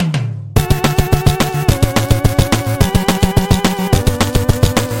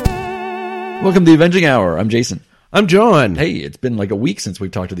Welcome to the Avenging Hour. I'm Jason. I'm John. Hey, it's been like a week since we've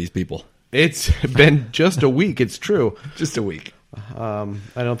talked to these people. It's been just a week. It's true. Just a week. I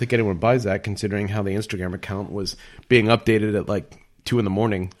don't think anyone buys that, considering how the Instagram account was being updated at like 2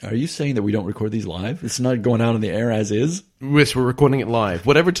 a.m. Are you saying that we don't record these live? It's not going out in the air as is? Yes, we're recording it live.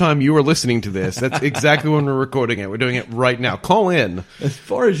 Whatever time you are listening to this, that's exactly when we're recording it. We're doing it right now. Call in. As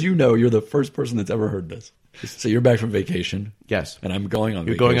far as you know, you're the first person that's ever heard this. So you're back from vacation. Yes. And I'm going on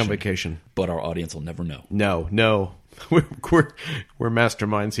You're vacation. going on vacation. But our audience will never know. No. We're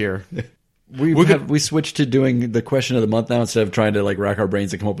masterminds here. We switched to doing the question of the month now instead of trying to like rack our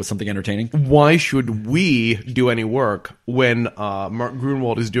brains to come up with something entertaining. Why should we do any work when Mark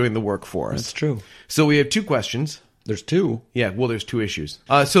Grunwald is doing the work for us? That's true. So we have 2 questions. There's 2. Yeah, well, there's 2 issues.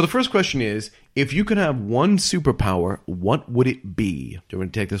 So the first question is, if you could have one superpower, what would it be? Do you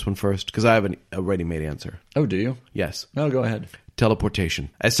want to take this one first? Because I have a ready-made answer. Oh, do you? Yes. No, go ahead.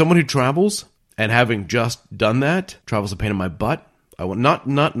 Teleportation. As someone who travels, and having just done that, travel's a pain in my butt. I want not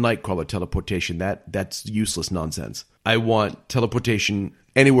Nightcrawler teleportation. That's useless nonsense. I want teleportation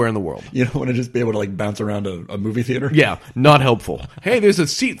anywhere in the world. You don't want to just be able to like bounce around a movie theater? Yeah, not helpful. Hey, there's a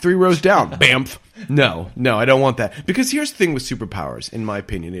seat 3 rows down. Bamf. No, I don't want that. Because here's the thing with superpowers, in my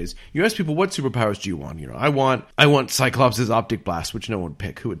opinion, is you ask people, what superpowers do you want? You know, I want Cyclops' optic blast, which no one would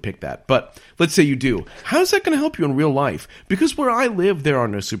pick. Who would pick that? But let's say you do. How's that going to help you in real life? Because where I live, there are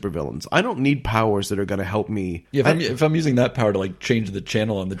no supervillains. I don't need powers that are going to help me. Yeah, if I'm using that power to like change the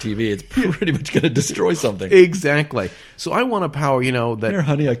channel on the TV, it's pretty much going to destroy something. Exactly. So I want a power, that... Here,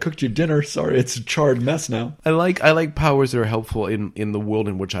 honey, I cooked you dinner. Sorry, it's a charred mess now. I like powers that are helpful in the world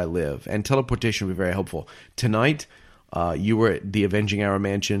in which I live, and teleportation would be very helpful. Tonight, you were at the Avenging Hour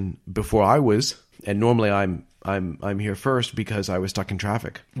mansion before I was, and normally I'm here first because I was stuck in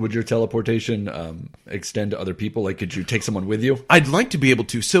traffic. Would your teleportation extend to other people? Like, could you take someone with you? I'd like to be able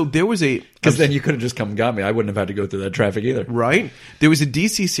to. So there was because then you could have just come and got me. I wouldn't have had to go through that traffic either. Right? There was a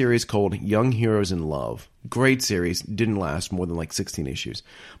DC series called Young Heroes in Love. Great series. Didn't last more than like 16 issues.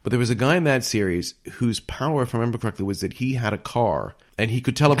 But there was a guy in that series whose power, if I remember correctly, was that he had a car. And he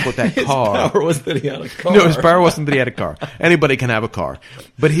could teleport that car. His power was that he had a car. No, his power wasn't that he had a car. Anybody can have a car.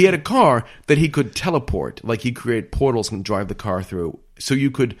 But he had a car that he could teleport. Like he'd create portals and drive the car through. So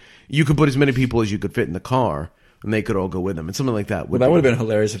you could put as many people as you could fit in the car. And they could all go with him. And something like that. Well, that would have been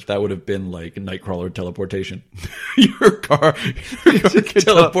hilarious if that would have been like Nightcrawler teleportation. Your car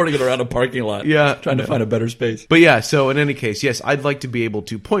teleporting it around a parking lot. Yeah. Trying to find a better space. But yeah, so in any case, yes, I'd like to be able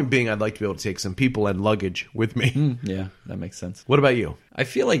to, point being, I'd like to be able to take some people and luggage with me. Yeah, that makes sense. What about you? I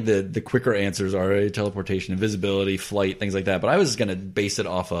feel like the quicker answers are teleportation, invisibility, flight, things like that. But I was going to base it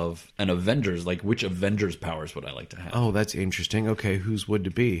off of an Avengers. Like, which Avengers powers would I like to have? Oh, that's interesting. Okay, whose would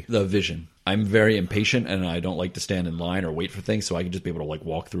it be? The Vision. I'm very impatient, and I don't like to stand in line or wait for things, so I can just be able to like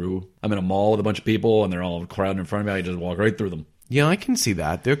walk through. I'm in a mall with a bunch of people, and they're all crowded in front of me. I can just walk right through them. Yeah, I can see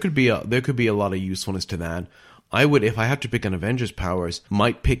that. There could be a lot of usefulness to that. I would, if I had to pick an Avengers powers,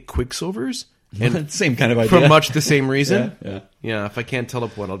 might pick Quicksilver's. And same kind of idea. For much the same reason. Yeah. If I can't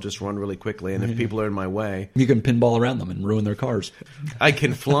teleport, I'll just run really quickly. And if people are in my way... You can pinball around them and ruin their cars. I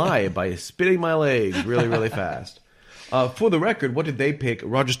can fly by spinning my legs really, really fast. For the record, what did they pick?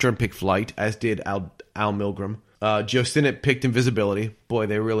 Roger Stern picked flight, as did Al Milgram. Joe Sinnott picked invisibility. Boy,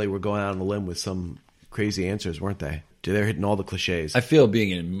 they really were going out on a limb with some crazy answers, weren't they? They're hitting all the cliches. I feel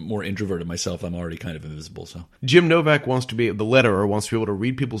being more introverted myself, I'm already kind of invisible. So Jim Novak wants to be the letterer, wants to be able to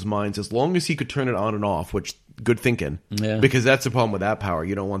read people's minds as long as he could turn it on and off, which good thinking. Yeah. Because that's the problem with that power.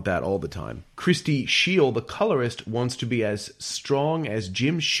 You don't want that all the time. Christy Shield, the colorist, wants to be as strong as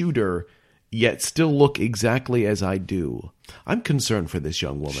Jim Shooter, yet still look exactly as I do. I'm concerned for this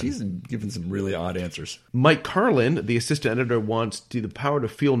young woman. She's given some really odd answers. Mike Carlin, the assistant editor, wants the power to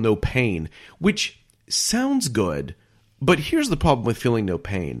feel no pain, which sounds good. But here's the problem with feeling no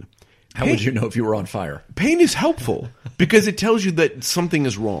pain. How would you know if you were on fire? Pain is helpful because it tells you that something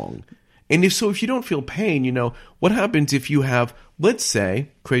is wrong. And if you don't feel pain, what happens if you have, let's say,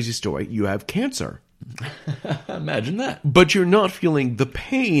 crazy story, you have cancer. Imagine that. But you're not feeling the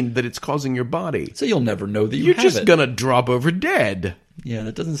pain that it's causing your body. So you'll never know that you're have just it. going to drop over dead. Yeah,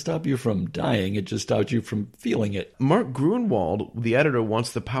 that doesn't stop you from dying. It just stops you from feeling it. Mark Gruenwald, the editor,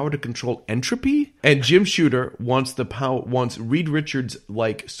 wants the power to control entropy, and Jim Shooter wants Reed Richards'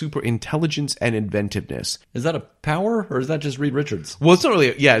 like super intelligence and inventiveness. Is that a power, or is that just Reed Richards? Well, it's not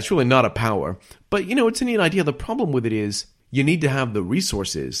really. Yeah, it's really not a power. But it's a neat idea. The problem with it is you need to have the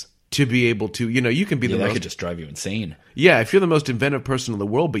resources to be able to, you can be the that most... could just drive you insane. Yeah, if you're the most inventive person in the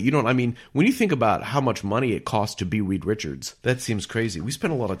world, but you don't... I mean, when you think about how much money it costs to be Reed Richards, that seems crazy. We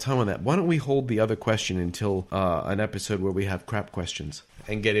spent a lot of time on that. Why don't we hold the other question until an episode where we have crap questions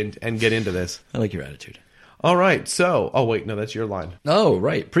and get into this? I like your attitude. All right, so... Oh, wait, no, that's your line. Oh,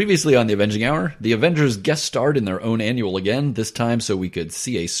 right. Previously on The Avenging Hour, the Avengers guest starred in their own annual again, this time so we could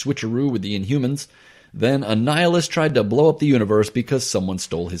see a switcheroo with the Inhumans. Then a nihilist tried to blow up the universe because someone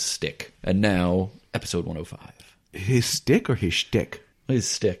stole his stick. And now, episode 105. His stick or his shtick? His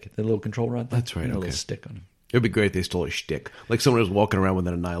stick. The little control rod thing? That's right, A okay. little stick on him. It would be great if they stole his shtick. Like someone was walking around with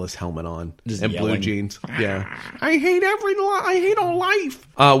an Annihilus helmet on. Just and yelling. blue jeans. Yeah. I hate all life.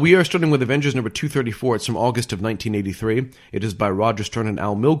 We are starting with Avengers number 234. It's from August of 1983. It is by Roger Stern and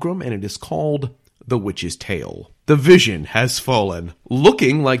Al Milgrom, and it is called The Witch's Tale. The Vision has fallen.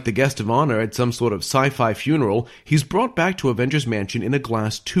 Looking like the guest of honor at some sort of sci-fi funeral, he's brought back to Avengers Mansion in a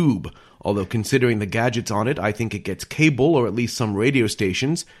glass tube. Although considering the gadgets on it, I think it gets cable or at least some radio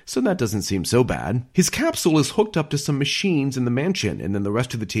stations, so that doesn't seem so bad. His capsule is hooked up to some machines in the mansion, and then the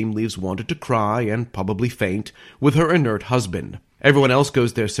rest of the team leaves Wanda to cry, and probably faint, with her inert husband. Everyone else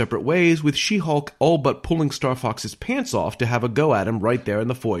goes their separate ways, with She-Hulk all but pulling Starfox's pants off to have a go at him right there in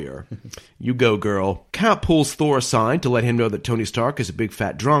the foyer. You go, girl. Cap pulls Thor aside to let him know that Tony Stark is a big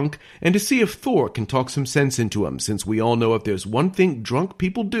fat drunk, and to see if Thor can talk some sense into him, since we all know if there's one thing drunk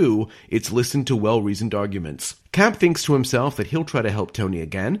people do, it's listen to well-reasoned arguments. Cap thinks to himself that he'll try to help Tony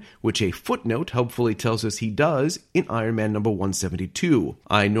again, which a footnote helpfully tells us he does in Iron Man number 172.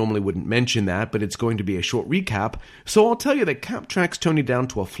 I normally wouldn't mention that, but it's going to be a short recap, so I'll tell you that Cap tracks Tony down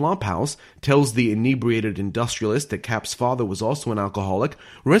to a flop house, tells the inebriated industrialist that Cap's father was also an alcoholic,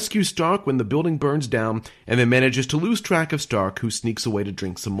 rescues Stark when the building burns down, and then manages to lose track of Stark, who sneaks away to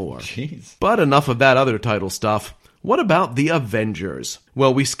drink some more. Jeez. But enough of that other title stuff. What about the Avengers?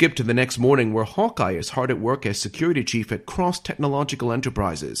 Well, we skip to the next morning where Hawkeye is hard at work as security chief at Cross Technological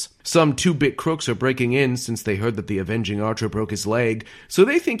Enterprises. Some 2-bit crooks are breaking in since they heard that the avenging archer broke his leg, so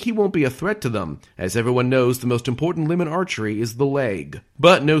they think he won't be a threat to them. As everyone knows, the most important limb in archery is the leg.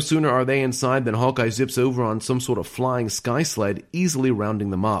 But no sooner are they inside than Hawkeye zips over on some sort of flying sky sled, easily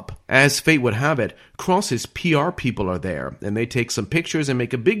rounding them up. As fate would have it, Cross's PR people are there, and they take some pictures and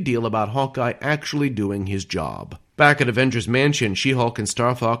make a big deal about Hawkeye actually doing his job. Back at Avengers Mansion, She-Hulk and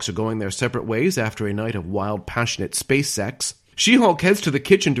Starfox are going their separate ways after a night of wild, passionate space sex. She-Hulk heads to the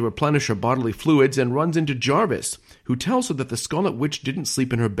kitchen to replenish her bodily fluids and runs into Jarvis, who tells her that the Scarlet Witch didn't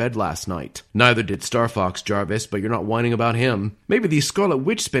sleep in her bed last night. Neither did Starfox, Jarvis, but you're not whining about him. Maybe the Scarlet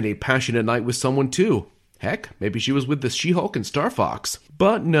Witch spent a passionate night with someone too. Heck, maybe she was with the She-Hulk and Starfox.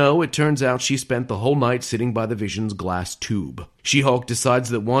 But no, it turns out she spent the whole night sitting by the Vision's glass tube. She-Hulk decides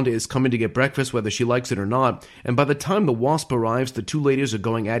that Wanda is coming to get breakfast whether she likes it or not, and by the time the Wasp arrives, the two ladies are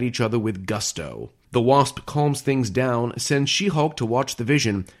going at each other with gusto. The Wasp calms things down, sends She-Hulk to watch the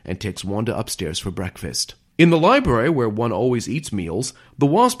Vision, and takes Wanda upstairs for breakfast. In the library, where one always eats meals, the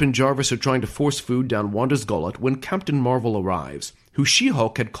Wasp and Jarvis are trying to force food down Wanda's gullet when Captain Marvel arrives, who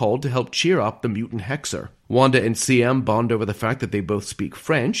She-Hulk had called to help cheer up the mutant Hexer. Wanda and CM bond over the fact that they both speak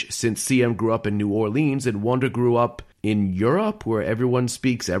French, since CM grew up in New Orleans and Wanda grew up in Europe, where everyone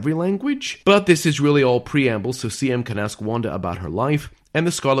speaks every language. But this is really all preamble, so CM can ask Wanda about her life, and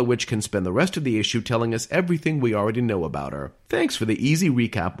the Scarlet Witch can spend the rest of the issue telling us everything we already know about her. Thanks for the easy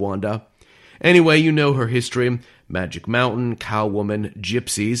recap, Wanda. Anyway, you know her history. Magic Mountain, Cowwoman,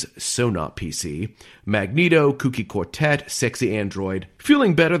 Gypsies, so not PC, Magneto, Kooky Quartet, Sexy Android.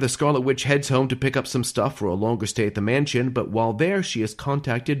 Feeling better, the Scarlet Witch heads home to pick up some stuff for a longer stay at the mansion, but while there, she is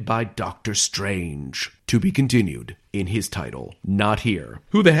contacted by Doctor Strange. To be continued, in his title, not here.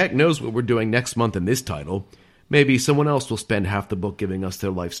 Who the heck knows what we're doing next month in this title? Maybe someone else will spend half the book giving us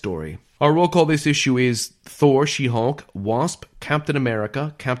their life story. Our roll call this issue is Thor, She-Hulk, Wasp, Captain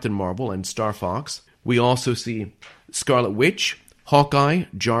America, Captain Marvel, and Starfox. We also see Scarlet Witch, Hawkeye,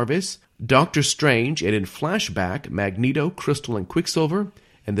 Jarvis, Doctor Strange, and in flashback, Magneto, Crystal, and Quicksilver.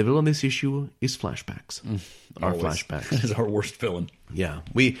 And the villain this issue is flashbacks. Our flashbacks. That is our worst villain. Yeah,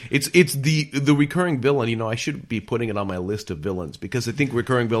 it's the recurring villain. You know, I should be putting it on my list of villains because I think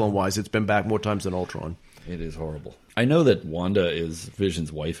recurring villain-wise, it's been back more times than Ultron. It is horrible. I know that Wanda is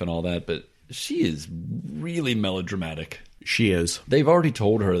Vision's wife and all that, but she is really melodramatic. She is. They've already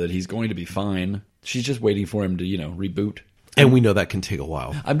told her that he's going to be fine. She's just waiting for him to, reboot. And we know that can take a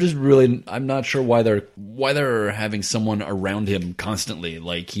while. I'm not sure why they're having someone around him constantly.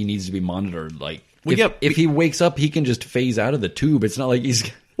 Like, he needs to be monitored. Like, if he wakes up, he can just phase out of the tube. It's not like he's...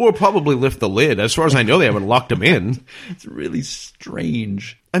 Or probably lift the lid. As far as I know, they haven't locked him in. It's really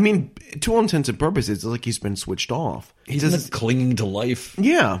strange. I mean, to all intents and purposes, it's like he's been switched off. He's not clinging to life.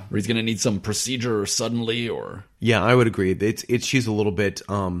 Yeah. Or he's going to need some procedure suddenly, or... Yeah, I would agree. She's a little bit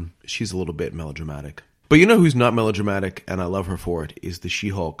melodramatic. But you know who's not melodramatic, and I love her for it, is the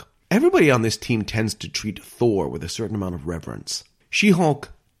She-Hulk. Everybody on this team tends to treat Thor with a certain amount of reverence.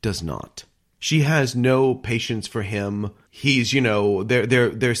 She-Hulk does not. She has no patience for him. He's,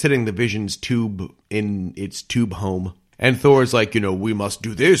 they're setting the Vision's tube in its tube home. And Thor's like, we must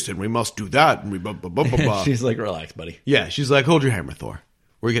do this and we must do that. And we blah, blah, blah, blah, blah. She's like, relax, buddy. Yeah, she's like, hold your hammer, Thor.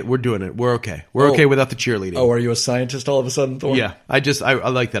 We're doing it. We're okay. We're okay without the cheerleading. Oh, are you a scientist all of a sudden, Thor? Yeah, I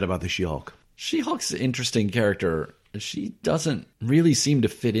like that about the She-Hulk. She-Hulk's an interesting character. She doesn't really seem to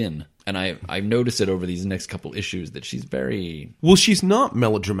fit in. And I've noticed it over these next couple issues that she's very... Well, she's not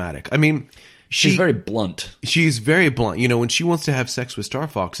melodramatic. I mean... She's very blunt. She's very blunt. When she wants to have sex with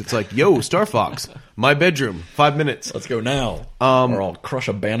Starfox, it's like, yo, Starfox, my bedroom, 5 minutes. Let's go now. Or I'll crush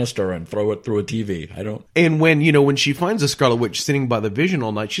a banister and throw it through a TV. I don't... And when she finds the Scarlet Witch sitting by the Vision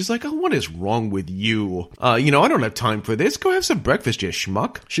all night, she's like, oh, what is wrong with you? I don't have time for this. Go have some breakfast, you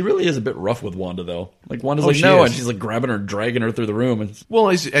schmuck. She really is a bit rough with Wanda, though. Like, Wanda's like, no, and she's like grabbing her, dragging her through the room. And... Well,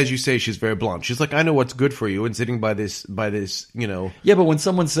 as you say, she's very blunt. She's like, I know what's good for you, and sitting by this, Yeah, but when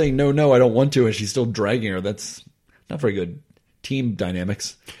someone's saying, no, I don't want to, and she's still dragging her, that's not very good team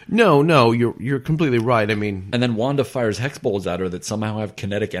dynamics. No, you're completely right. I mean... And then Wanda fires hex bolts at her that somehow have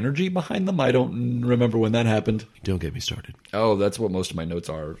kinetic energy behind them. I don't remember when that happened. Don't get me started. Oh, that's what most of my notes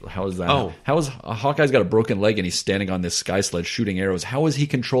are. How is that? Oh. How is Hawkeye's got a broken leg and he's standing on this sky sled shooting arrows. How is he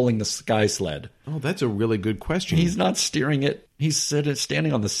controlling the sky sled? Oh, that's a really good question. He's not steering it. He's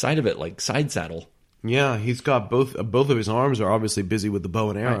standing on the side of it like side saddle. Yeah, he's got both of his arms are obviously busy with the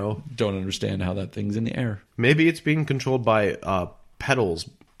bow and arrow. I don't understand how that thing's in the air. Maybe it's being controlled by pedals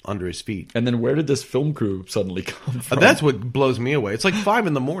under his feet. And then where did this film crew suddenly come from? That's what blows me away. It's like 5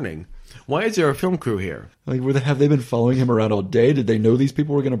 a.m. Why is there a film crew here? Like, have they been following him around all day? Did they know these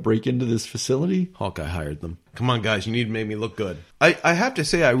people were going to break into this facility? Hawkeye hired them. Come on, guys, you need to make me look good. I have to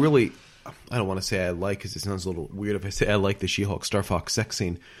say, I don't want to say I like, because it sounds a little weird if I say I like the She-Hulk Starfox sex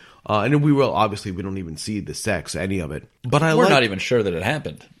scene. And we don't even see the sex, any of it. But we're not even sure that it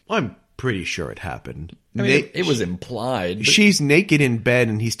happened. I'm pretty sure it happened. I mean, it was implied. But... She's naked in bed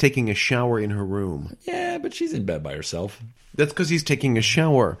and he's taking a shower in her room. Yeah, but she's in bed by herself. That's because he's taking a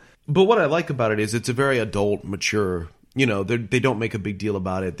shower. But what I like about it is it's a very adult, mature... they don't make a big deal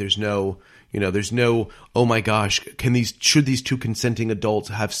about it. There's no, oh my gosh, should these two consenting adults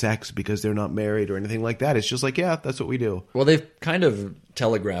have sex because they're not married or anything like that? It's just like, yeah, that's what we do. Well, they've kind of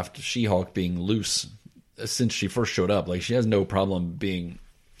telegraphed She-Hulk being loose since she first showed up. Like, she has no problem being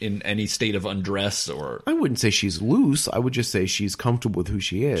in any state of undress or... I wouldn't say she's loose. I would just say she's comfortable with who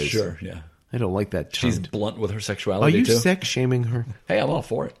she is. Sure, yeah. I don't like that term. She's blunt with her sexuality, Are you too. sex shaming her? Hey, I'm all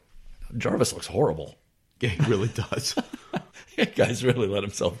for it. Jarvis looks horrible. Yeah, he really does. That guy's really let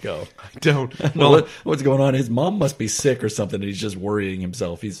himself go. I don't. Well, what's going on? His mom must be sick or something, and he's just worrying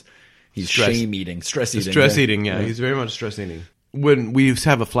himself. He's shame eating, stress eating. Stress eating, yeah. He's very much stress eating. When we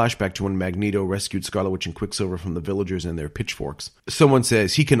have a flashback to when Magneto rescued Scarlet Witch and Quicksilver from the villagers and their pitchforks, someone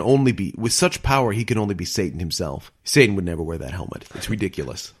says with such power, he can only be Satan himself. Satan would never wear that helmet. It's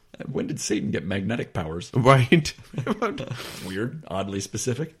ridiculous. When did Satan get magnetic powers? Right. Weird, oddly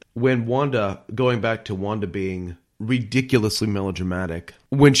specific. When going back to Wanda being ridiculously melodramatic,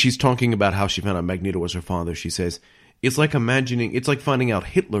 when she's talking about how she found out Magneto was her father, she says, it's like finding out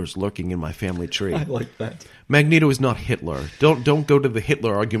Hitler's lurking in my family tree. I like that. Magneto is not Hitler. Don't go to the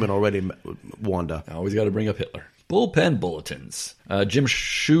Hitler argument already, Wanda. I always got to bring up Hitler. Bullpen bulletins. Jim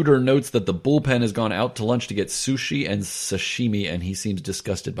Shooter notes that the bullpen has gone out to lunch to get sushi and sashimi, and he seems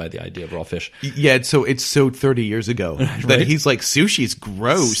disgusted by the idea of raw fish. Yeah, it's so 30 years ago right? that he's like, sushi's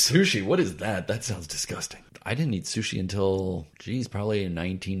gross. Sushi, what is that? That sounds disgusting. I didn't eat sushi until, probably in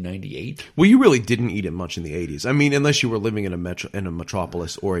 1998. Well, you really didn't eat it much in the 80s. I mean, unless you were living in a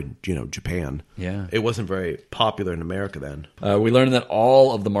metropolis or in, Japan. Yeah. It wasn't very popular in America then. We learned that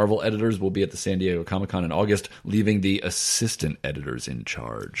all of the Marvel editors will be at the San Diego Comic-Con in August, leaving the assistant editors in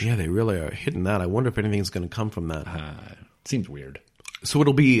charge. Yeah, they really are hitting that. I wonder if anything's going to come from that. Seems weird. So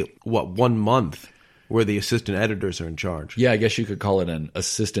it'll be, 1 month where the assistant editors are in charge. Yeah, I guess you could call it an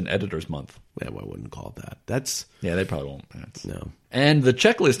assistant editors month. Yeah, well, I wouldn't call it that. Yeah, they probably won't. No. And the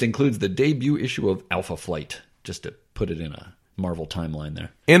checklist includes the debut issue of Alpha Flight, just to put it in a Marvel timeline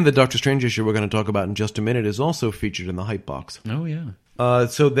there. And the Doctor Strange issue we're going to talk about in just a minute is also featured in the Hype Box. Oh, yeah.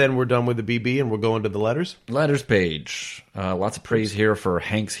 So then we're done with the BB and we're going to the letters? Letters page. Lots of praise here for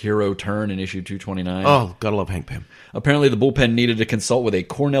Hank's hero turn in issue 229. Oh, gotta love Hank Pym. Apparently the bullpen needed to consult with a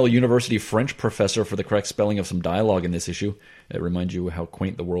Cornell University French professor for the correct spelling of some dialogue in this issue. It reminds you how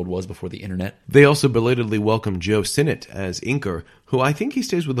quaint the world was before the internet. They also belatedly welcomed Joe Sinnott as inker, who I think he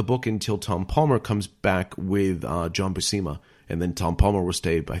stays with the book until Tom Palmer comes back with John Buscema. And then Tom Palmer will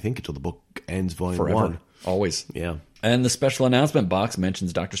stay, I think, until the book ends volume Forever. 1. Always. Yeah. And the special announcement box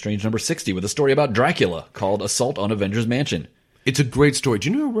mentions Doctor Strange number 60 with a story about Dracula called Assault on Avengers Mansion. It's a great story. Do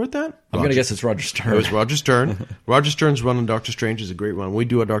you know who wrote that? I'm going to guess it's Roger Stern. It was Roger Stern. Roger Stern's run on Doctor Strange is a great run. We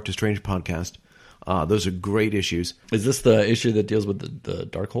do a Doctor Strange podcast. Those are great issues. Is this the issue that deals with the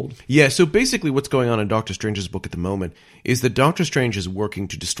Darkhold? Yeah, so basically what's going on in Doctor Strange's book at the moment is that Doctor Strange is working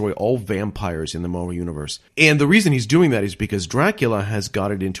to destroy all vampires in the Marvel Universe. And the reason he's doing that is because Dracula has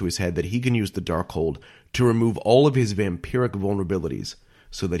got it into his head that he can use the Darkhold to remove all of his vampiric vulnerabilities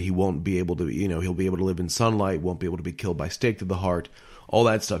so that he won't be able to, he'll be able to live in sunlight, won't be able to be killed by stake to the heart, all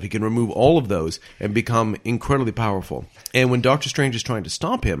that stuff. He can remove all of those and become incredibly powerful. And when Doctor Strange is trying to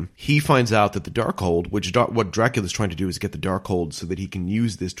stop him, he finds out that the Darkhold, what Dracula's trying to do is get the Darkhold so that he can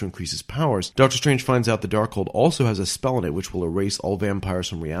use this to increase his powers. Doctor Strange finds out the Darkhold also has a spell in it which will erase all vampires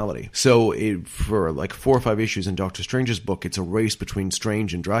from reality. So for like 4 or 5 issues in Doctor Strange's book, it's a race between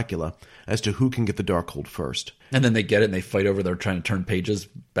Strange and Dracula as to who can get the Darkhold first. And then they get it and they fight over there trying to turn pages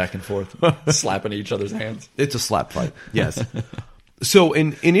back and forth, slapping each other's hands. It's a slap fight, yes. So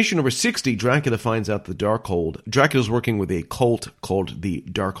in issue number 60, Dracula finds out the Darkhold. Dracula's working with a cult called the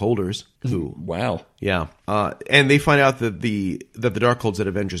Darkholders. Who? Wow. Yeah. And they find out that the Darkhold's at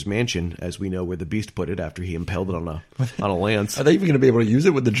Avengers Mansion, as we know where the Beast put it after he impaled it on a lance. Are they even going to be able to use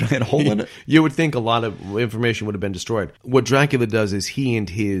it with the giant hole in it? You would think a lot of information would have been destroyed. What Dracula does is he and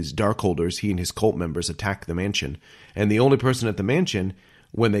his Darkholders, he and his cult members attack the mansion. And the only person at the mansion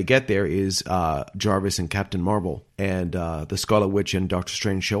when they get there is Jarvis and Captain Marvel. And the Scarlet Witch and Doctor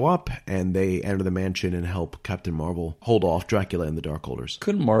Strange show up, and they enter the mansion and help Captain Marvel hold off Dracula and the Darkholders.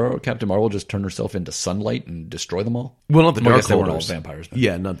 Couldn't Captain Marvel just turn herself into sunlight and destroy them all? Well, not the Darkholders. They weren't all vampires. But.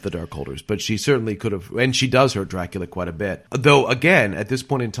 Yeah, not the Darkholders. But she certainly could have, and she does hurt Dracula quite a bit. Though, again, at this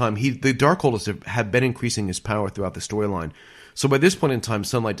point in time, the Darkholders have been increasing his power throughout the storyline. So by this point in time,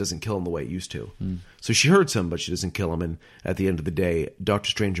 sunlight doesn't kill him the way it used to. So she hurts him, but she doesn't kill him. And at the end of the day, Doctor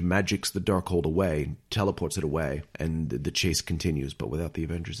Strange magics the Darkhold away, teleports it away, and the chase continues, but without the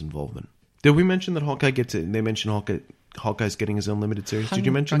Avengers' involvement. Did we mention that Hawkeye gets it? They mentioned Hawkeye's getting his own limited series. Did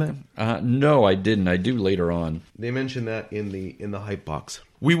you mention that? No, I didn't. I do later on. They mentioned that in the hype box.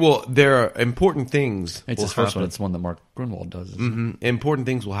 We will. There are important things. It's his first one. It's one that Mark Grunwald does. Important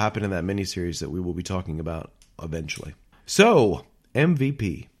things will happen in that miniseries that we will be talking about eventually. So,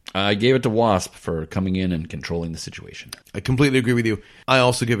 MVP. I gave it to Wasp for coming in and controlling the situation. I completely agree with you. I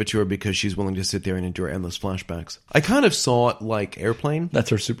also give it to her because she's willing to sit there and endure endless flashbacks. I kind of saw it like Airplane. That's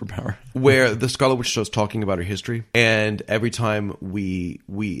her superpower. Where the Scarlet Witch starts talking about her history, and every time so we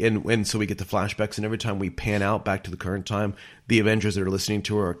get the flashbacks, and every time we pan out back to the current time, the Avengers that are listening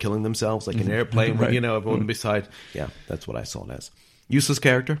to her are killing themselves, like an airplane, right. Everyone beside. Yeah, that's what I saw it as. Useless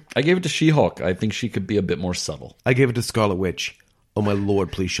character? I gave it to She-Hulk. I think she could be a bit more subtle. I gave it to Scarlet Witch. Oh my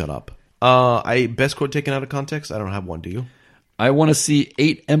lord, please shut up. Best quote taken out of context? I don't have one, do you? I want to see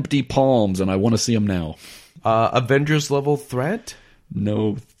 8 empty palms, and I want to see them now. Avengers level threat?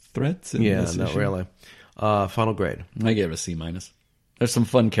 No threats in this not issue. Really. Final grade? I gave it a C-. There's some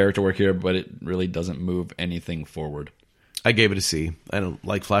fun character work here, but it really doesn't move anything forward. I gave it a C. I don't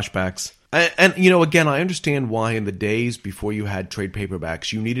like flashbacks. And again, I understand why in the days before you had trade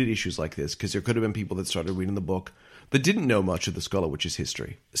paperbacks, you needed issues like this, because there could have been people that started reading the book that didn't know much of the Scarlet Witch's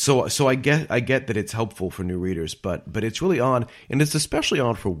history. So I get that it's helpful for new readers, but it's really odd, and it's especially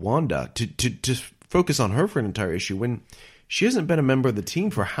odd for Wanda to focus on her for an entire issue when she hasn't been a member of the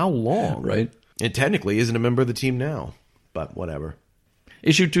team for how long? Right. And technically isn't a member of the team now, but whatever.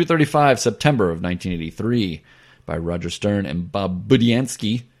 Issue 235, September of 1983, by Roger Stern and Bob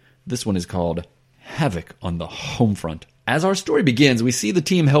Budiansky. This one is called Havoc on the Home Front. As our story begins, we see the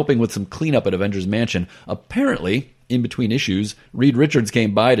team helping with some cleanup at Avengers Mansion. Apparently, in between issues, Reed Richards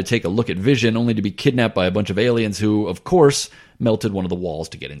came by to take a look at Vision, only to be kidnapped by a bunch of aliens who, of course, melted one of the walls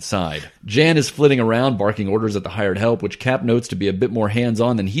to get inside. Jan is flitting around, barking orders at the hired help, which Cap notes to be a bit more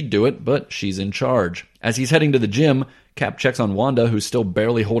hands-on than he'd do it, but she's in charge. As he's heading to the gym, Cap checks on Wanda, who's still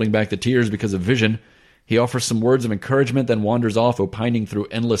barely holding back the tears because of Vision. He offers some words of encouragement, then wanders off, opining through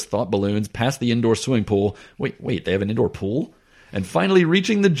endless thought balloons, past the indoor swimming pool. Wait, they have an indoor pool? And finally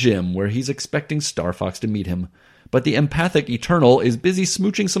reaching the gym, where he's expecting Starfox to meet him. but the empathic Eternal is busy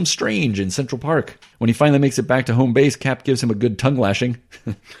smooching some Strange in Central Park. When he finally makes it back to home base, Cap gives him a good tongue lashing,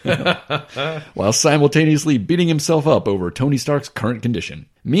 while simultaneously beating himself up over Tony Stark's current condition.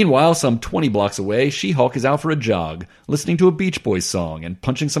 Meanwhile, some 20 blocks away, She-Hulk is out for a jog, listening to a Beach Boys song and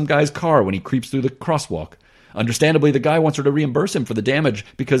punching some guy's car when he creeps through the crosswalk. Understandably, the guy wants her to reimburse him for the damage,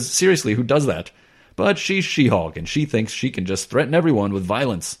 because seriously, who does that? But she's She-Hulk, and she thinks she can just threaten everyone with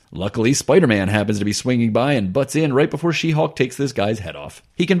violence. Luckily, Spider-Man happens to be swinging by and butts in right before She-Hulk takes this guy's head off.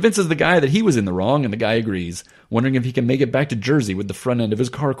 He convinces the guy that he was in the wrong, and the guy agrees, wondering if he can make it back to Jersey with the front end of his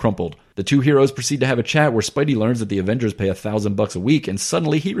car crumpled. The two heroes proceed to have a chat where Spidey learns that the Avengers pay $1,000 a week, and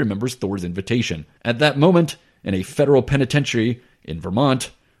suddenly he remembers Thor's invitation. At that moment, in a federal penitentiary in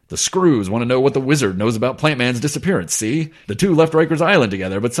Vermont, the Screws want to know what the Wizard knows about Plant Man's disappearance, see? The two left Rikers Island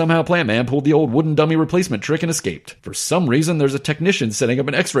together, but somehow Plant Man pulled the old wooden dummy replacement trick and escaped. For some reason, there's a technician setting up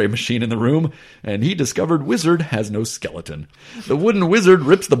an x-ray machine in the room, and he discovered Wizard has no skeleton. The wooden Wizard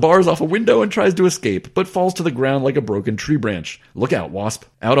rips the bars off a window and tries to escape, but falls to the ground like a broken tree branch. Look out, Wasp.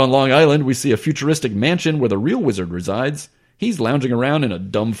 Out on Long Island, we see a futuristic mansion where the real Wizard resides. He's lounging around in a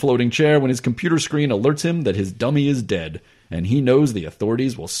dumb floating chair when his computer screen alerts him that his dummy is dead, and he knows the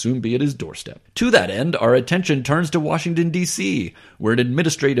authorities will soon be at his doorstep. To that end, our attention turns to Washington, D.C., where an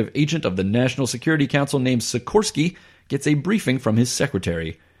administrative agent of the National Security Council named Sikorsky gets a briefing from his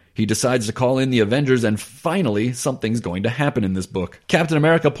secretary. He decides to call in the Avengers, and finally, something's going to happen in this book. Captain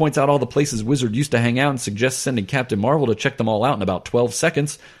America points out all the places Wizard used to hang out and suggests sending Captain Marvel to check them all out in about 12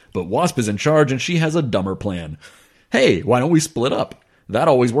 seconds, but Wasp is in charge and she has a dumber plan. Hey, why don't we split up? That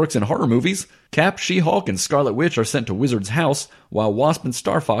always works in horror movies. Cap, She-Hulk, and Scarlet Witch are sent to Wizard's house, while Wasp and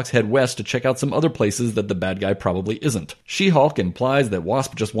Starfox head west to check out some other places that the bad guy probably isn't. She-Hulk implies that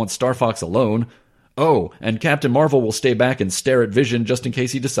Wasp just wants Starfox alone. Oh, and Captain Marvel will stay back and stare at Vision just in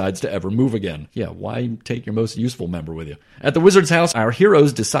case he decides to ever move again. Yeah, why take your most useful member with you? At the Wizard's house, our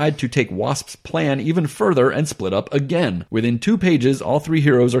heroes decide to take Wasp's plan even further and split up again. Within 2 pages, all 3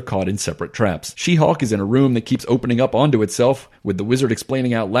 heroes are caught in separate traps. She-Hulk is in a room that keeps opening up onto itself, with the Wizard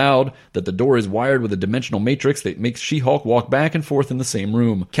explaining out loud that the door is wired with a dimensional matrix that makes She-Hulk walk back and forth in the same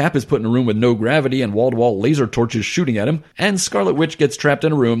room. Cap is put in a room with no gravity and wall-to-wall laser torches shooting at him, and Scarlet Witch gets trapped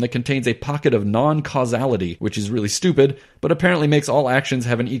in a room that contains a pocket of non-causality, which is really stupid, but apparently makes all actions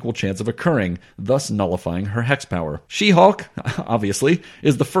have an equal chance of occurring, thus nullifying her hex power. She-Hulk, obviously,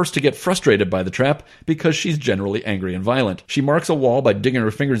 is the first to get frustrated by the trap because she's generally angry and violent. She marks a wall by digging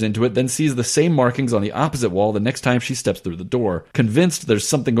her fingers into it, then sees the same markings on the opposite wall the next time she steps through the door. Convinced there's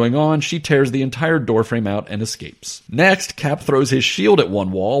something going on, she tears the entire doorframe out and escapes. Next, Cap throws his shield at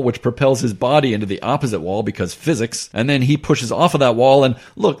one wall, which propels his body into the opposite wall because physics, and then he pushes off of that wall, and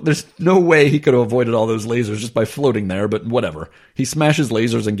look, there's no way he could have avoided all those lasers just by floating there, but whatever. He smashes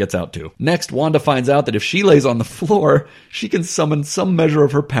lasers and gets out too. Next, Wanda finds out that if she lays on the floor, she can summon some measure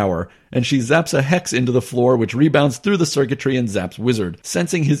of her power, and she zaps a hex into the floor, which rebounds through the circuitry and zaps Wizard.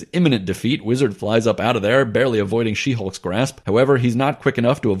 Sensing his imminent defeat, Wizard flies up out of there, barely avoiding She-Hulk's grasp. However, he's not quick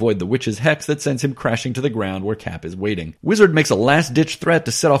enough to avoid the witch's hex that sends him crashing to the ground where Cap is waiting. Wizard makes a last-ditch threat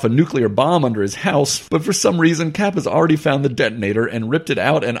to set off a nuclear bomb under his house, but for some reason, Cap has already found the detonator and ripped it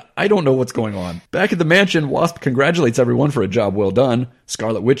out, and I don't know what's going on. Back at the mansion, Wasp congratulates everyone for a job well done.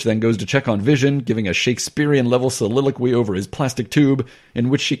 Scarlet Witch then goes to check on Vision, giving a Shakespearean-level soliloquy over his plastic tube, in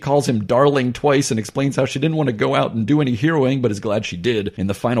which she calls him darling twice and explains how she didn't want to go out and do any heroing, but is glad she did. In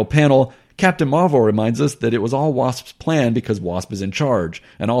the final panel, Captain Marvel reminds us that it was all Wasp's plan because Wasp is in charge.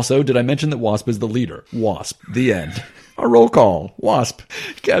 And also, did I mention that Wasp is the leader? Wasp. The end. A roll call. Wasp,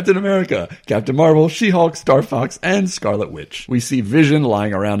 Captain America, Captain Marvel, She-Hulk, Starfox, and Scarlet Witch. We see Vision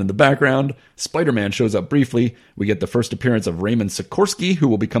lying around in the background. Spider-Man shows up briefly. We get the first appearance of Raymond Sikorsky, who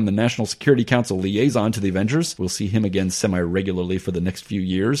will become the National Security Council liaison to the Avengers. We'll see him again semi-regularly for the next few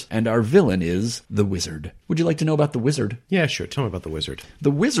years. And our villain is the Wizard. Would you like to know about the Wizard? Yeah, sure. Tell me about the Wizard.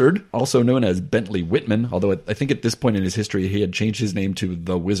 The Wizard, also known as Bentley Whitman, although I think at this point in his history he had changed his name to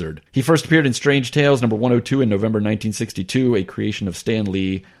The Wizard. He first appeared in Strange Tales number 102 in November 1962, a creation of Stan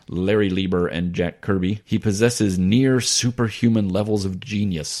Lee, Larry Lieber, and Jack Kirby. He possesses near superhuman levels of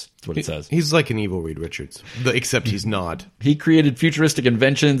genius. That's what it says. He's like an evil Reed Richards, except he's not. He created futuristic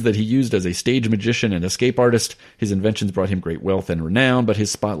inventions that he used as a stage magician and escape artist. His inventions brought him great wealth and renown, but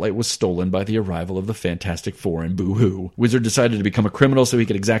his spotlight was stolen by the arrival of the Fantastic Four and Boo-Hoo. Wizard decided to become a criminal so he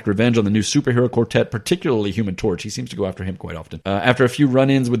could exact revenge on the new superhero quartet, particularly Human Torch. He seems to go after him quite often. After a few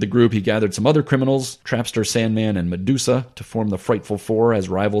run-ins with the group, he gathered some other criminals, Trapster, Sandman, and Medusa, to form the Frightful Four as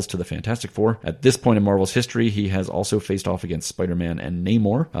rivals rivals to the Fantastic Four. At this point in Marvel's history, he has also faced off against Spider-Man and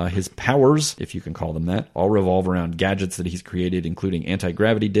Namor. His powers, if you can call them that, all revolve around gadgets that he's created, including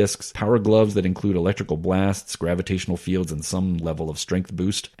anti-gravity discs, power gloves that include electrical blasts, gravitational fields, and some level of strength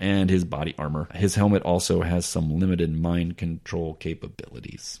boost, and his body armor. His helmet also has some limited mind control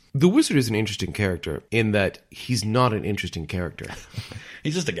capabilities. The Wizard is an interesting character in that he's not an interesting character.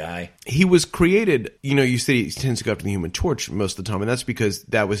 He's just a guy. He was created, you said he tends to go after the Human Torch most of the time, and that's because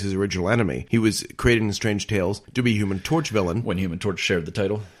that was his original enemy. He was created in Strange Tales to be a Human Torch villain. When Human Torch shared the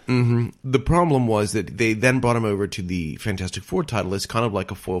title. Mm-hmm. The problem was that they then brought him over to the Fantastic Four title as kind of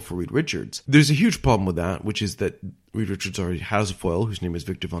like a foil for Reed Richards. There's a huge problem with that, which is that Reed Richards already has a foil whose name is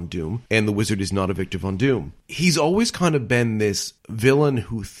Victor Von Doom, and the Wizard is not a Victor Von Doom. He's always kind of been this villain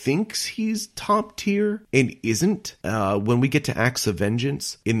who thinks he's top tier and isn't. When we get to Acts of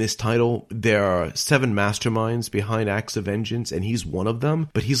Vengeance in this title, there are 7 masterminds behind Acts of Vengeance, and he's one of them,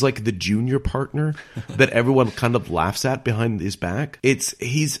 but he's like the junior partner that everyone kind of laughs at behind his back.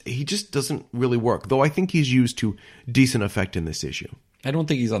 He just doesn't really work, though I think he's used to decent effect in this issue. I don't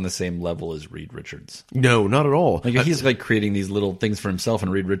think he's on the same level as Reed Richards. No, not at all. Like he's like creating these little things for himself,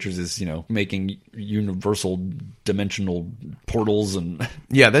 and Reed Richards is, making universal dimensional portals and.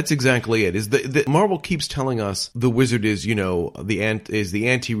 Yeah, that's exactly it. Is the Marvel keeps telling us the Wizard is the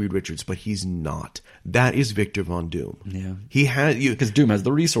anti Reed Richards, but he's not. That is Victor Von Doom. Yeah, he has because Doom has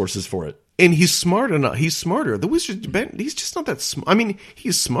the resources for it. And he's smart enough. He's smarter. The Wizard, he's just not that smart. I mean,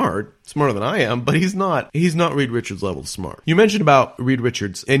 he's smarter than I am, but he's not Reed Richards level smart. You mentioned about Reed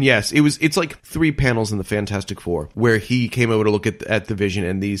Richards, and yes, it's like 3 panels in the Fantastic Four where he came over to look at the Vision,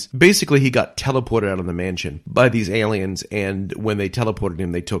 and basically he got teleported out of the mansion by these aliens, and when they teleported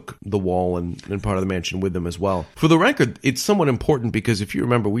him, they took the wall and part of the mansion with them as well. For the record, it's somewhat important because if you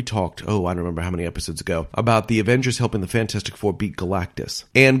remember, we talked, I don't remember how many episodes ago, about the Avengers helping the Fantastic Four beat Galactus.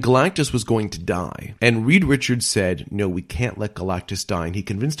 And Galactus was going to die. And Reed Richards said, no, we can't let Galactus die. And he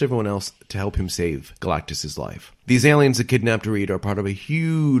convinced everyone else to help him save Galactus' life. These aliens that kidnapped Reed are part of a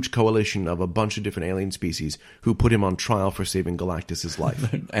huge coalition of a bunch of different alien species who put him on trial for saving Galactus' life.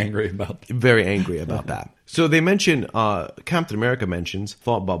 Very angry about that. So they mention, Captain America mentions,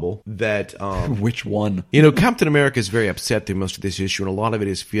 Thought Bubble, that... Which one? Captain America is very upset through most of this issue, and a lot of it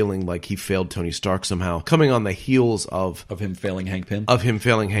is feeling like he failed Tony Stark somehow, coming on the heels of him failing Hank Pym.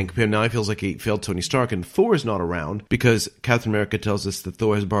 Now he feels like he failed Tony Stark, and Thor is not around, because Captain America tells us that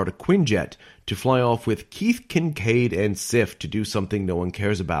Thor has borrowed a Quinjet to fly off with Keith Kincaid and Sif to do something no one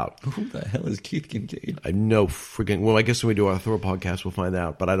cares about. Who the hell is Keith Kincaid? I know well, I guess when we do our Thor podcast, we'll find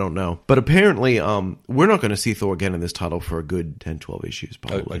out, but I don't know. But apparently, we're not going to see Thor again in this title for a good 10, 12 issues,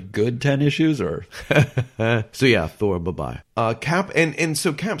 probably. A good 10 issues, or? So yeah, Thor, bye-bye. Cap, and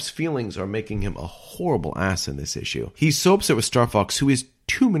so Cap's feelings are making him a horrible ass in this issue. He's so upset with Starfox, who is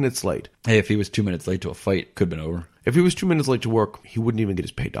 2 minutes late. Hey, if he was 2 minutes late to a fight, could have been over. If he was 2 minutes late to work, he wouldn't even get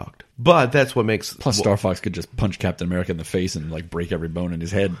his pay docked. But that's what makes... Plus, Starfox could just punch Captain America in the face and, break every bone in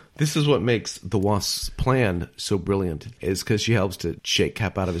his head. This is what makes the Wasp's plan so brilliant, is because she helps to shake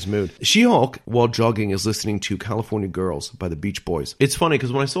Cap out of his mood. She-Hulk, while jogging, is listening to California Girls by the Beach Boys. It's funny,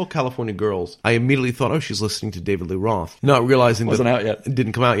 because when I saw California Girls, I immediately thought, she's listening to David Lee Roth. Not realizing Wasn't out yet. It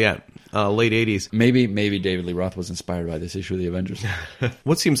didn't come out yet. Late 80s. Maybe David Lee Roth was inspired by this issue of the Avengers.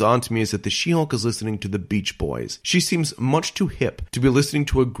 What seems odd to me is that the She-Hulk is listening to the Beach Boys. She seems much too hip to be listening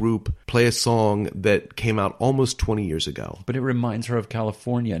to a group play a song that came out almost 20 years ago. But it reminds her of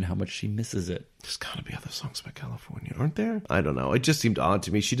California and how much she misses it. There's gotta be other songs about California, aren't there? I don't know. It just seemed odd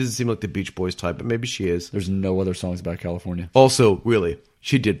to me. She doesn't seem like the Beach Boys type, but maybe she is. There's no other songs about California. Also, really,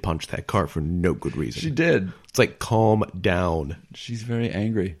 she did punch that car for no good reason. She did. It's like, calm down. She's very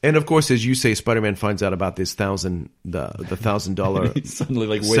angry. And of course, as you say, Spider-Man finds out about this $1,000 He's suddenly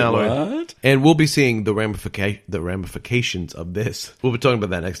like, wait, salary. What? And we'll be seeing the ramifications of this. We'll be talking about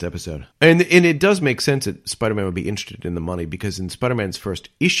that next episode. And it does make sense that Spider-Man would be interested in the money, because in Spider-Man's first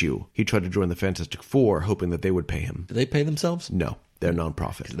issue, he tried to join the Fantastic Four, hoping that they would pay him. Do they pay themselves? No. They're a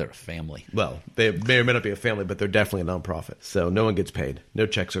nonprofit. They're a family. Well, they may or may not be a family, but they're definitely a nonprofit. So no one gets paid. No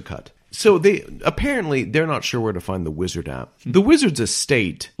checks are cut. So they're not sure where to find the Wizard at. The Wizard's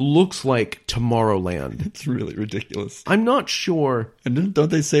estate looks like Tomorrowland. It's really ridiculous. I'm not sure. And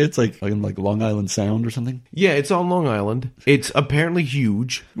don't they say it's like Long Island Sound or something? Yeah, it's on Long Island. It's apparently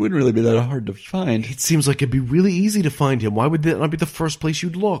huge. It wouldn't really be that hard to find. It seems like it'd be really easy to find him. Why would that not be the first place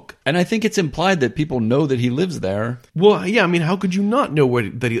you'd look? And I think it's implied that people know that he lives there. Well, yeah, I mean, how could you not know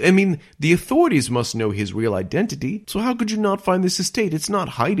the authorities must know his real identity. So how could you not find this estate? It's not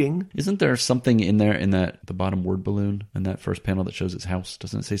hiding. Isn't there something in there in the bottom word balloon in that first panel that shows his house?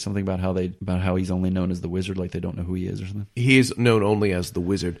 Doesn't it say something about how he's only known as the Wizard, like they don't know who he is or something? He is known only as the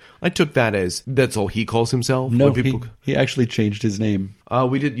Wizard. I took that as that's all he calls himself. No, he actually changed his name.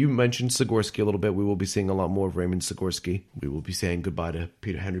 You mentioned Sigorsky a little bit. We will be seeing a lot more of Raymond Sigorsky. We will be saying goodbye to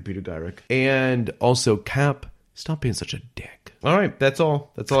Henry Peter Gyrick. And also Cap, stop being such a dick. All right, that's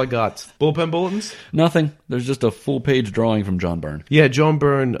all. That's all I got. Bullpen bulletins? Nothing. There's just a full-page drawing from John Byrne. Yeah, John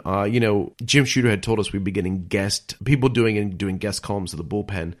Byrne, Jim Shooter had told us we'd be getting people doing guest columns of the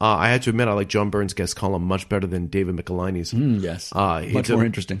bullpen. I had to admit I like John Byrne's guest column much better than David McElhinney's. Yes, much more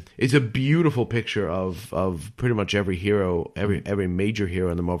interesting. It's a beautiful picture of pretty much every hero, every major hero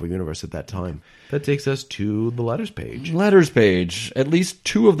in the Marvel Universe at that time. That takes us to the letters page. Letters page. At least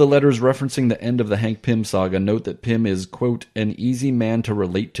 2 of the letters referencing the end of the Hank Pym saga note that Pym is, quote, an easy man to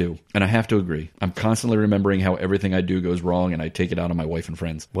relate to. And I have to agree. I'm constantly remembering how everything I do goes wrong and I take it out on my wife and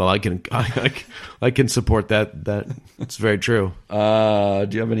friends. Well, I can support that. That's very true. Do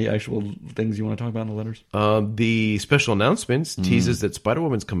you have any actual things you want to talk about in the letters? The special announcements teases that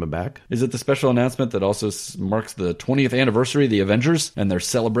Spider-Woman's coming back. Is it the special announcement that also marks the 20th anniversary of the Avengers and they're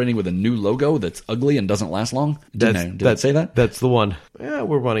celebrating with a new logo that's ugly and doesn't last long? Did it say that? That's the one. Yeah,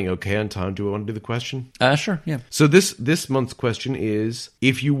 we're running okay on time. Do we want to do the question? Sure, yeah. So this month's question is,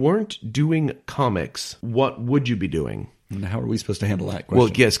 if you weren't doing comics, what would you be doing? And how are we supposed to handle that question? Well,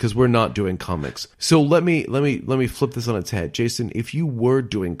 yes, because we're not doing comics. So let me flip this on its head. Jason, if you were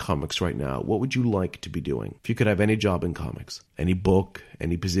doing comics right now, what would you like to be doing? If you could have any job in comics, any book,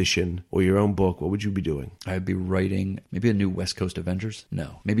 any position, or your own book, what would you be doing? I'd be writing maybe a new West Coast Avengers.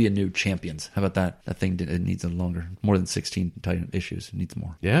 No, maybe a new Champions. How about that? That thing it needs more than 16 issues. It needs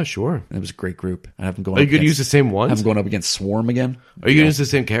more. Yeah, sure. And it was a great group. I have them going. Are you going to use the same ones? Have them going up against Swarm again. Are you going to use the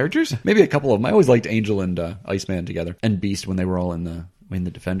same characters? Maybe a couple of them. I always liked Angel and Iceman together, and Beast when they were all in the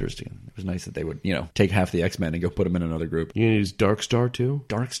Defenders together. It was nice that they would, take half the X-Men and go put them in another group. You use Darkstar too?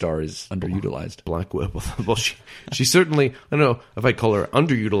 Darkstar is underutilized. Black Widow. Well, she certainly, I don't know if I'd call her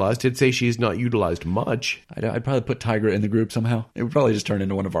underutilized. I'd say she's not utilized much. I'd probably put Tigra in the group somehow. It would probably just turn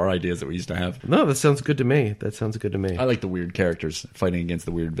into one of our ideas that we used to have. No, that sounds good to me. I like the weird characters fighting against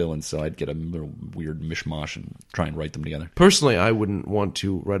the weird villains, so I'd get a little weird mishmash and try and write them together. Personally, I wouldn't want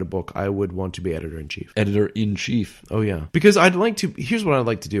to write a book. I would want to be editor-in-chief. Editor-in-chief? Oh, yeah. Because here's what I'd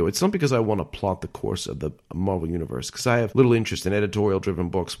like to do. It's not because I want to plot the course of the Marvel Universe, because I have little interest in editorial-driven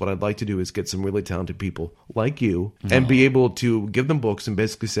books. What I'd like to do is get some really talented people like you and be able to give them books and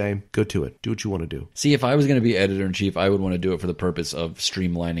basically say, go to it. Do what you want to do. See, if I was going to be editor-in-chief, I would want to do it for the purpose of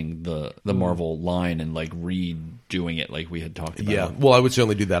streamlining the Marvel line and redoing it like we had talked about. Yeah, well, I would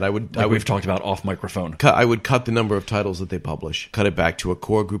certainly do that. We've talked about off microphone. I would cut the number of titles that they publish, cut it back to a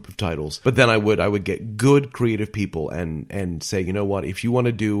core group of titles. But then I would get good creative people and say, you know what, if you want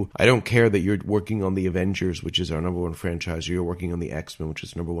to do, I don't care that you're working on the Avengers, which is our number one franchise, or you're working on the X-Men, which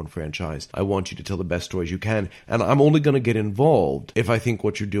is number one franchise. I want you to tell the best stories you can. And I'm only going to get involved if I think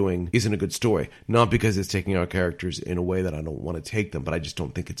what you're doing isn't a good story. Not because it's taking our characters in a way that I don't want to take them, but I just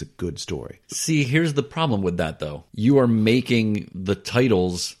don't think it's a good story. See, here's the problem with that, though. You are making the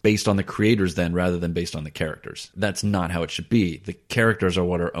titles based on the creators then, rather than based on the characters. That's not how it should be. The characters are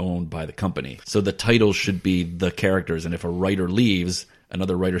what are owned by the company. So the titles should be the characters, and if a writer leaves,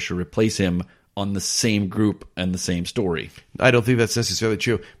 another writer should replace him on the same group and the same story. I don't think that's necessarily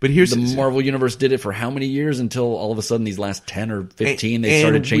true. But here's the Marvel Universe did it for how many years until all of a sudden these last 10 or 15 they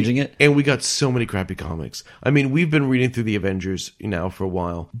started changing it? And we got so many crappy comics. I mean, we've been reading through the Avengers now for a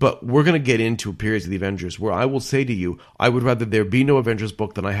while, but we're going to get into periods of the Avengers where I will say to you, I would rather there be no Avengers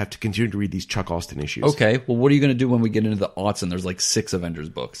book than I have to continue to read these Chuck Austin issues. Okay, well, what are you going to do when we get into the aughts and there's 6 Avengers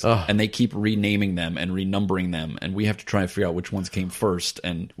books? And they keep renaming them and renumbering them, and we have to try and figure out which ones came first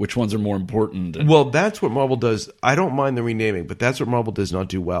and which ones are more important. Well, that's what Marvel does. I don't mind the renaming, but that's what Marvel does not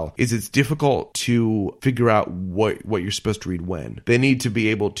do well, is it's difficult to figure out what you're supposed to read when. They need to be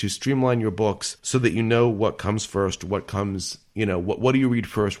able to streamline your books so that you know what comes first, what comes... what do you read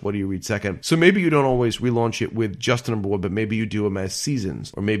first? What do you read second? So maybe you don't always relaunch it with just a number one, but maybe you do them as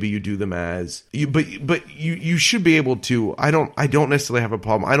seasons, or maybe you do them as but you should be able to. I don't necessarily have a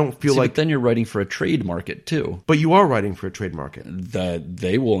problem. I don't feel like but then you're writing for a trade market too. But you are writing for a trade market.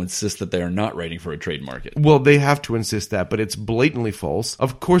 They will insist that they are not writing for a trade market. Well, they have to insist that, but it's blatantly false.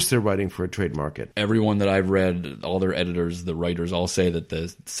 Of course they're writing for a trade market. Everyone that I've read, all their editors, the writers all say that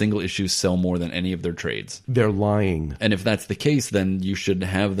the single issues sell more than any of their trades. They're lying. And if that's the case, then you should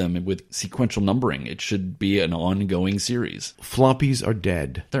have them with sequential numbering. It should be an ongoing series. Floppies are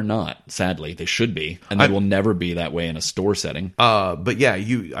dead. They're not, sadly. They should be. And they will never be that way in a store setting. But yeah,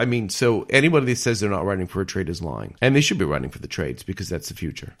 so anybody that says they're not writing for a trade is lying. And they should be writing for the trades because that's the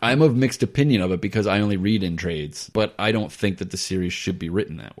future. I'm of mixed opinion of it because I only read in trades, but I don't think that the series should be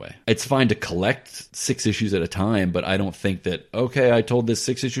written that way. It's fine to collect 6 issues at a time, but I don't think that, okay, I told this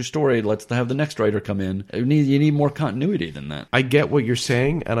 6-issue story, let's have the next writer come in. You need more continuity than that. I get what you're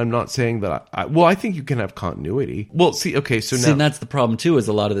saying, and I'm not saying that I think you can have continuity. Well, see, okay, so now... and that's the problem, too, is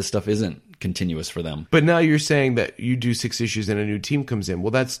a lot of this stuff isn't continuous for them. But now you're saying that you do 6 issues and a new team comes in.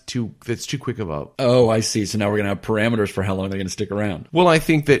 Well, that's too quick of a... Oh, I see. So now we're going to have parameters for how long they're going to stick around. Well, I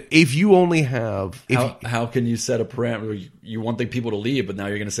think that if you only have... How can you set a parameter? You want the people to leave, but now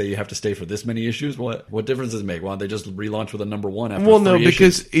you're going to say you have to stay for this many issues? What difference does it make? Why don't they just relaunch with a number 1 after 3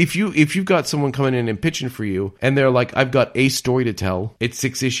 issues? Because if you've got someone coming in and pitching for you, and they're like, I've got a story to tell, it's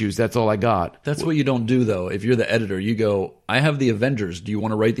 6 issues, that's all I got. That's what you don't do, though. If you're the editor, you go, I have the Avengers. Do you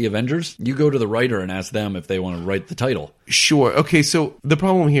want to write the Avengers? You go to the writer and ask them if they want to write the title. Sure. Okay, so the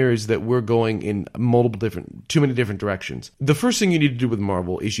problem here is that we're going in too many different directions. The first thing you need to do with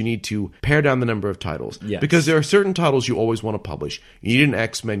Marvel is you need to pare down the number of titles. Yes. Because there are certain titles you always want to publish. You need an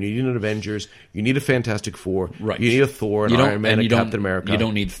X-Men, you need an Avengers, you need a Fantastic Four, right. You need a Thor, an Iron Man, and a Captain America. You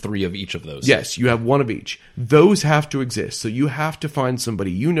don't need 3 of each of those. Yes, you have 1 of each. Those have to exist. So you have to find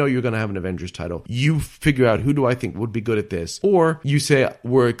somebody. You know you're going to have an Avengers title. You figure out who do I think would be good at this. Or you say,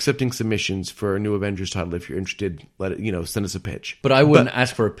 we're accepting submissions for a new Avengers title. If you're interested, send us a pitch. But I wouldn't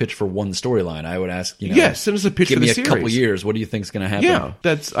ask for a pitch for one storyline. I would ask, yes, send us a pitch for the series. Give me a couple years. What do you think is going to happen? Yeah,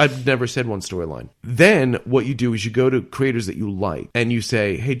 I've never said one storyline. Then what you do is you go to creators that you like and you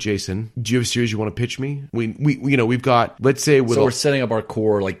say, hey, Jason, do you have a series you want to pitch me? We've got, let's say... So we're setting up our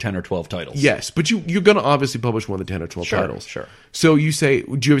core 10 or 12 titles. Yes, but you're going to obviously publish one of the 10 or 12 titles. Sure. So you say,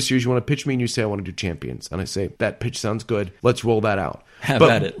 do you have a series you want to pitch me? And you say, I want to do Champions. And I say, that pitch sounds good. Let's roll that out. Have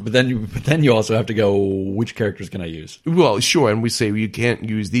at it. But then you also have to go, which characters can I use? Well, sure. And we say you can't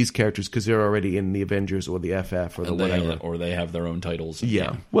use these characters because they're already in the Avengers or the FF or the whatever. Or they have their own titles.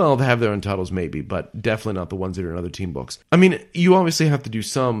 Yeah. Well, they have their own titles maybe, but definitely not the ones that are in other team books. I mean, you obviously have to do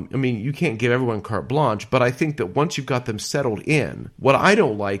some. I mean, you can't give everyone carte blanche, but I think that once you've got them settled in, what I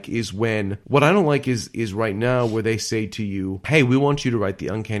don't like is right now where they say to you, hey, we want you to write the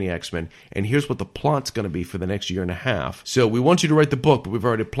Uncanny X-Men, and here's what the plot's going to be for the next year and a half. So we want you to write the book, but we've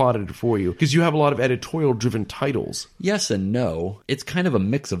already plotted it for you because you have a lot of editorial-driven titles. Yes and no. It's kind of a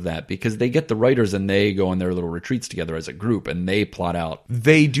mix of that because they get the writers and they go on their little retreats together as a group and they plot out.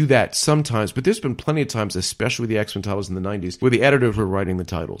 They do that sometimes, but there's been plenty of times, especially with the X-Men titles in the 90s, where the editors were writing the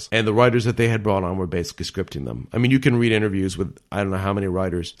titles and the writers that they had brought on were basically scripting them. I mean, you can read interviews with I don't know how many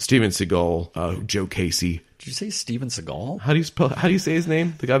writers: Steven Seagal, Joe Casey. Did you say Steven Seagal? How do you say his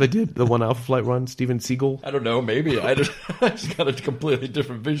name? The guy that did the one Alpha Flight run, Steven Seagal? I don't know, maybe. I just got a completely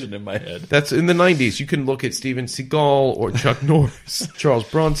different vision in my head. That's in the 90s. You can look at Steven Seagal or Chuck Norris, Charles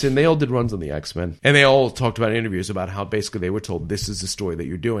Bronson. They all did runs on the X-Men. And they all talked about in interviews about how basically they were told, this is the story that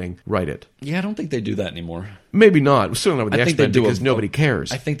you're doing, write it. Yeah, I don't think they do that anymore. Maybe not. Certainly not with the X-Men because nobody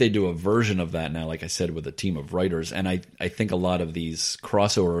cares. I think they do a version of that now, like I said, with a team of writers. And I think a lot of these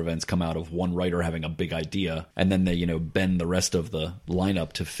crossover events come out of one writer having a big idea and then they, bend the rest of the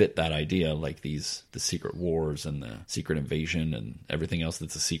lineup to fit that idea, like the Secret Wars and the Secret Invasion and everything else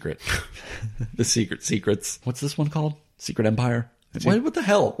that's a secret. The Secret Secrets. What's this one called? Secret Empire? What the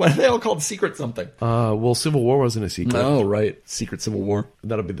hell? Why are they all called Secret something? Well, Civil War wasn't a secret. Oh, right. Secret Civil War.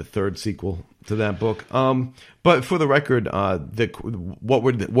 That'll be the 3rd sequel to that book. But for the record, what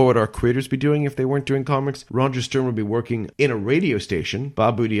would our creators be doing if they weren't doing comics? Roger Stern would be working in a radio station.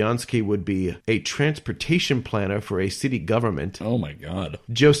 Bob Budiansky would be a transportation planner for a city government. Oh my God.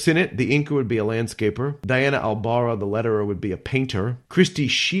 Joe Sinnott, the inker, would be a landscaper. Diana Albara, the letterer, would be a painter. Christy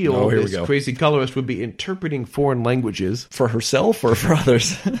Shield, this crazy colorist, would be interpreting foreign languages. For herself or for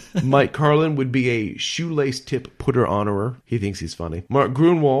others? Mike Carlin would be a shoelace tip putter honorer. He thinks he's funny. Mark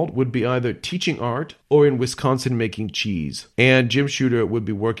Grunwald would be either teaching art or in Wisconsin making cheese. And Jim Shooter would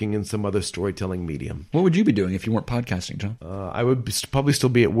be working in some other storytelling medium. What would you be doing if you weren't podcasting, John? I would probably still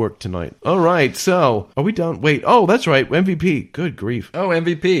be at work tonight. All right, so are we done? Wait, that's right, MVP. Good grief. Oh,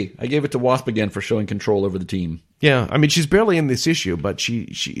 MVP. I gave it to Wasp again for showing control over the team. Yeah, I mean, she's barely in this issue, but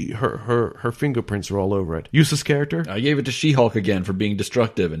her fingerprints are all over it. Useless character? I gave it to She-Hulk again for being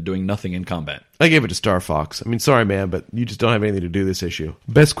destructive and doing nothing in combat. I gave it to Starfox. I mean, sorry, man, but you just don't have anything to do this issue.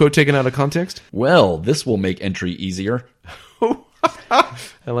 Best quote taken out of context? Well, this will make entry easier. I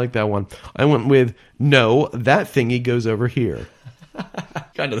like that one. I went with, no, that thingy goes over here.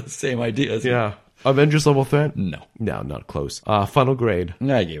 Kind of the same idea, isn't it? Yeah. Avengers level threat? No. No, not close. Final grade.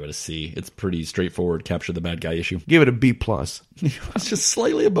 I gave it a C. It's pretty straightforward capture the bad guy issue. Give it a B plus. It's just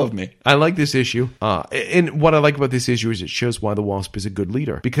slightly above me. I like this issue. And what I like about this issue is it shows why the Wasp is a good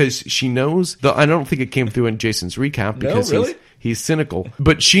leader. Because she knows, I don't think it came through in Jason's recap because really? he's cynical.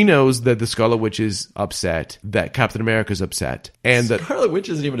 But she knows that the Scarlet Witch is upset, that Captain America's upset, and that Scarlet Witch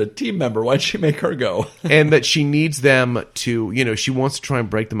isn't even a team member. Why'd she make her go? and that she needs them to, she wants to try and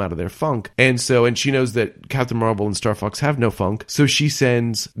break them out of their funk. And she knows that Captain Marvel and Starfox have no funk. So she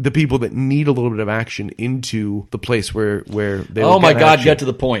sends the people that need a little bit of action into the place where they will Oh my God, action. get to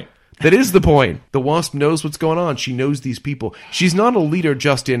the point. That is the point. The Wasp knows what's going on. She knows these people. She's not a leader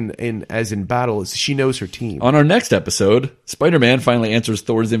just in battle. She knows her team. On our next episode, Spider-Man finally answers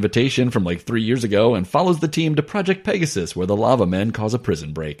Thor's invitation from like 3 years ago and follows the team to Project Pegasus, where the Lava Men cause a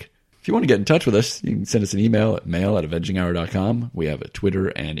prison break. If you want to get in touch with us, you can send us an email at mail@avenginghour.com. We have a Twitter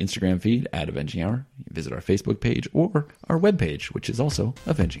and Instagram feed @avenginghour. You can visit our Facebook page or our webpage, which is also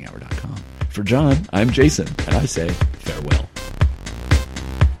avenginghour.com. For John, I'm Jason, and I say farewell.